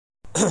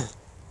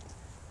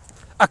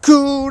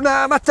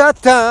Hakuna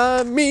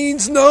Matata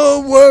means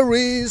no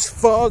worries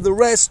for the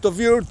rest of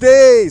your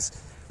days.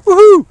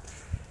 Woohoo!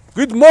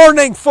 Good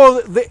morning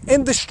for the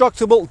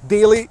Indestructible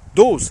Daily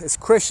Dose. It's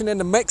Christian in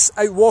the mix,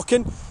 out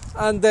walking,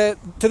 and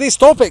today's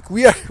topic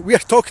we are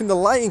talking the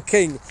Lion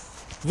King.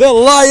 The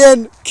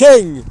Lion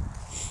King.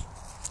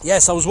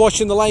 Yes, I was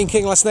watching the Lion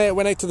King last night. I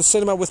went out to the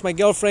cinema with my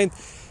girlfriend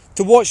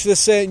to watch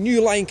this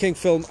new Lion King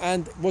film,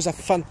 and it was a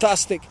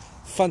fantastic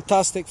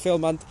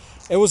film, and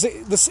it was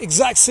this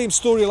exact same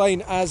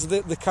storyline as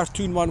the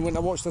cartoon one when I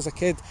watched as a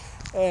kid.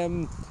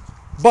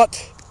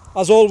 But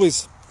as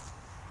always,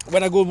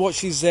 when I go and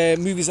watch these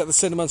movies at the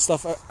cinema and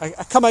stuff, I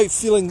come out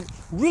feeling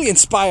really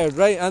inspired,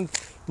 right, and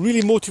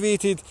really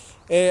motivated,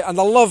 and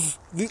I love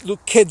the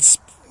kids'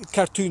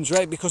 cartoons,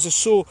 right, because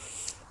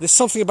there's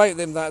something about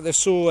them that they're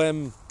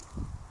so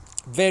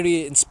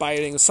very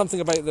inspiring. There's something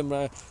about them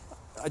I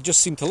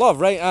just seem to love,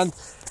 right? And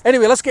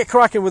anyway, let's get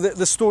cracking with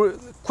the story.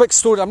 Quick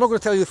story. I'm not going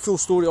to tell you the full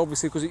story,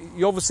 obviously, because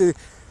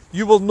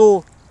you will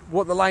know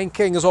what the Lion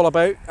King is all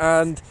about.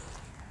 And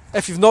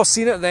if you've not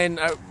seen it, then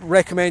I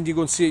recommend you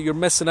go and see it. You're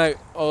missing out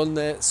on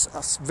a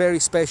very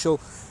special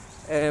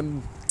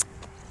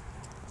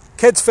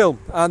kids film,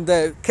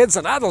 and kids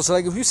and adults.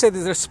 Like, if you said that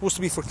they're supposed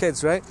to be for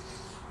kids, right?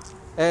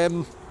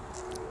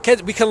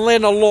 Kids, we can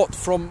learn a lot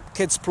from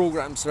kids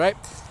programs, right?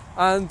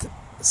 And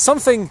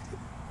something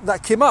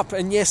that came up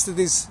in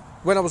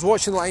when I was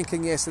watching Lion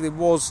King yesterday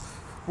was,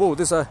 whoa,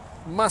 there's a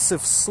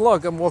massive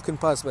slug I'm walking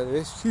past, by the way.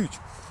 It's huge.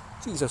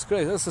 Jesus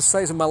Christ, that's the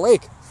size of my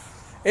leg.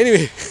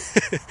 Anyway,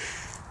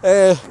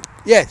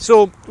 yeah,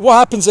 so what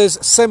happens is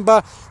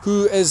Simba,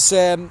 who is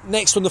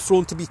next on the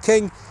throne to be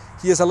king,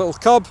 he is a little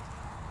cub,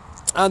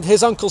 and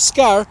his uncle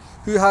Scar,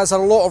 who has a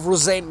lot of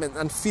resentment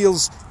and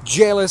feels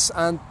jealous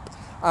and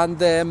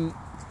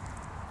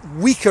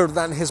weaker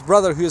than his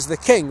brother, who is the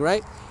king,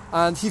 right?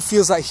 And he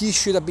feels that he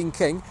should have been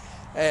king,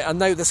 and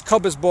now this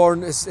cub is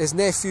born, his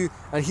nephew,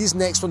 and he's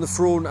next on the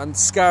throne, and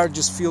Scar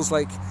just feels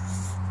like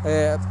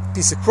a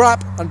piece of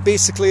crap, and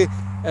basically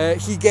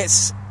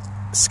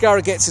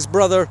Scar gets his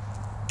brother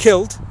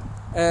killed,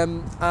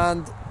 and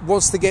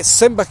wants to get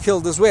Simba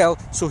killed as well,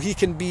 so he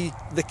can be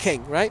the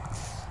king, right?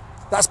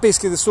 That's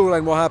basically the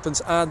storyline, what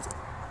happens. And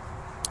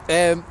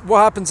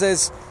what happens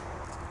is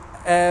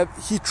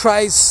he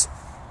tricks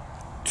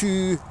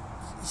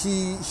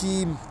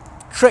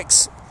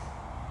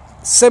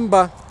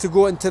Simba to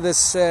go into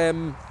this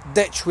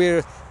ditch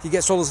where he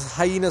gets all his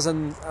hyenas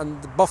and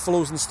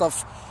buffaloes and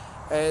stuff.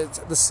 He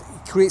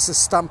creates a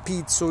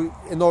stampede, so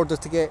in order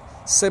to get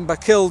Simba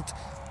killed,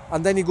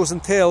 and then he goes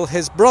and tells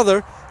his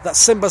brother that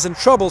Simba's in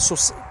trouble, so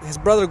his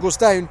brother goes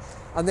down,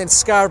 and then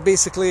Scar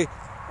basically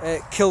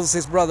kills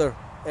his brother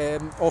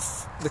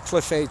off the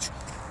cliff edge.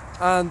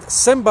 And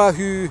Simba,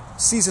 who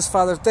sees his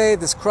father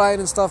dead, is crying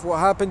and stuff, what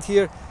happened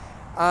here,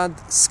 and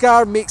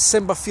Scar makes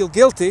Simba feel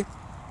guilty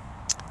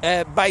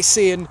by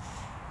saying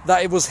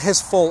that it was his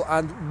fault,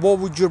 and what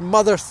would your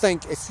mother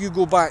think if you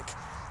go back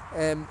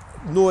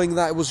knowing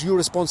that it was your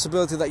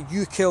responsibility, that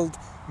you killed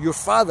your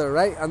father,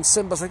 right? And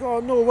Simba's like,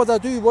 oh no, what'd I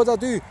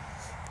do?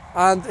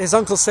 And his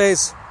uncle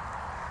says,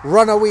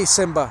 run away,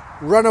 Simba,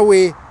 run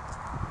away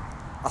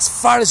as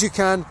far as you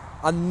can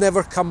and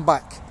never come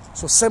back.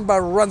 So Simba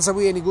runs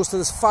away, and he goes to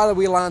this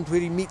faraway land where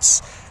he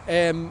meets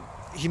Timon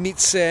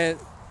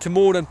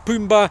and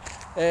Pumbaa,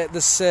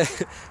 this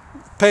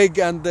pig,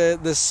 and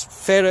this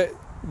ferret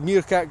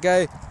meerkat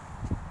guy,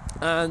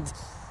 and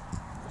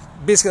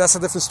basically that's a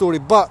different story.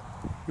 But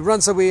he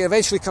runs away,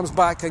 eventually comes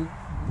back and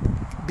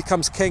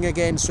becomes king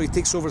again, so he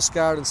takes over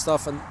Scar and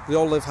stuff, and they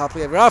all live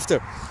happily ever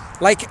after,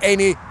 like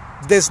any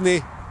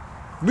Disney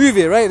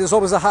movie, right? There's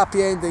always a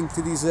happy ending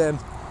to these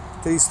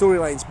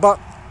storylines. But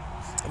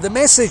the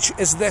message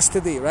is this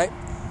today, right?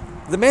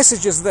 The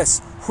message is this: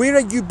 where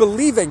are you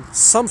believing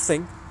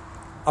something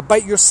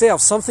about yourself,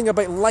 something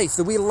about life,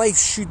 the way life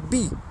should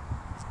be?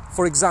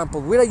 For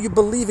example, where are you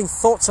believing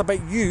thoughts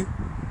about you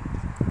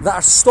that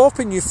are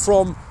stopping you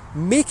from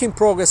making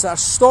progress, that are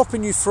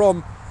stopping you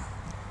from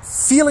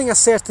feeling a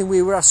certain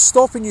way, that are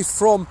stopping you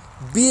from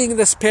being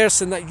this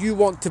person that you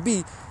want to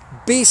be,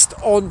 based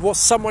on what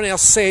someone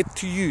else said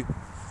to you,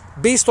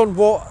 based on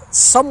what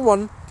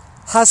someone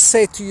has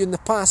said to you in the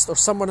past, or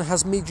someone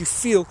has made you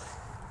feel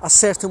a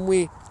certain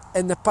way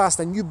in the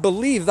past, and you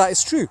believe that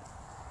is true,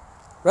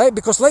 right?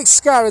 Because like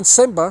Scar and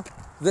Simba,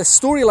 the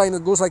storyline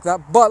that goes like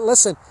that, but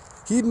listen,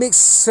 he makes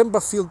Simba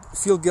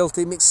feel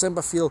guilty, makes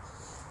Simba feel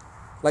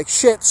like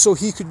shit, so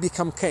he could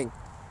become king.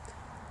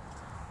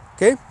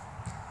 Okay?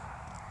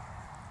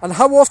 And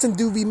how often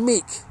do we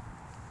make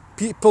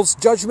people's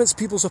judgments,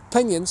 people's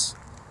opinions,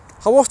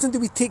 how often do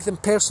we take them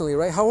personally,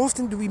 right? How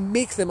often do we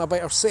make them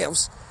about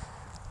ourselves,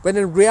 when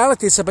in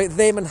reality it's about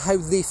them and how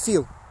they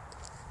feel?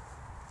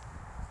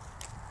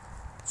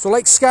 So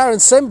like Scar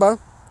and Simba,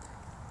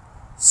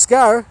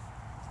 Scar,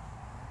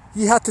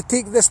 he had to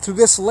take this to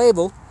this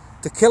level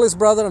to kill his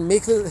brother and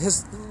make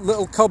his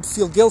little cub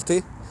feel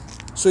guilty,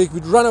 so he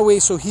could run away,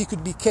 so he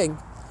could be king,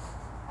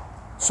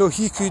 so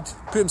he could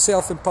put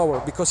himself in power,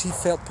 because he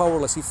felt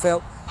powerless, he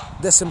felt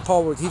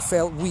disempowered, he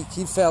felt weak,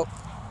 he felt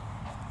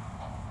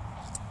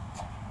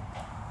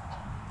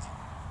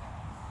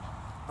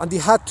And he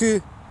had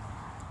to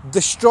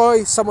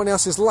destroy someone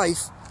else's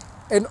life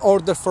in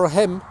order for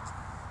him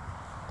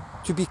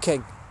to be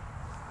king.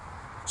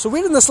 So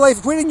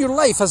where in your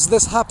life has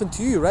this happened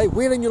to you, right?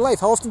 Where in your life?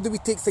 How often do we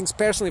take things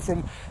personally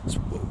from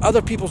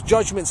other people's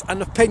judgments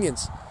and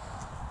opinions?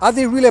 Are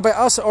they really about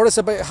us, or is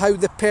it about how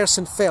the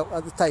person felt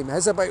at the time?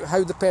 Is it about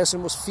how the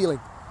person was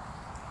feeling?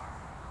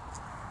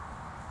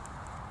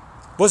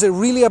 Was it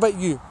really about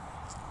you?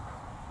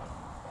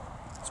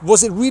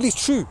 Was it really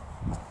true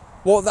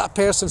what that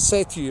person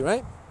said to you,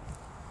 right?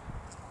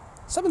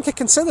 Something to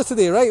consider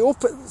today, right?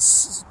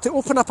 To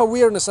open up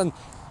awareness and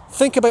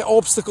think about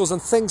obstacles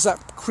and things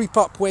that creep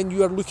up when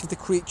you are looking to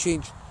create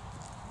change.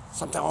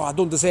 Sometimes, I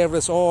don't deserve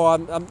this.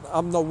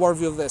 I'm not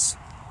worthy of this.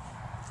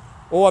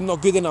 I'm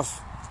not good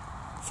enough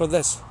for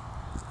this.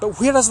 But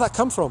where does that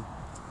come from?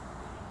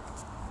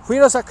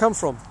 Where does that come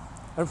from?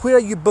 And where are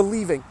you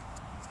believing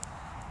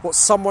what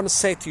someone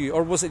said to you?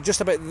 Or was it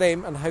just about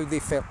them and how they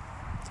felt?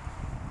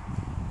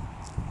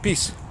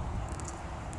 Peace.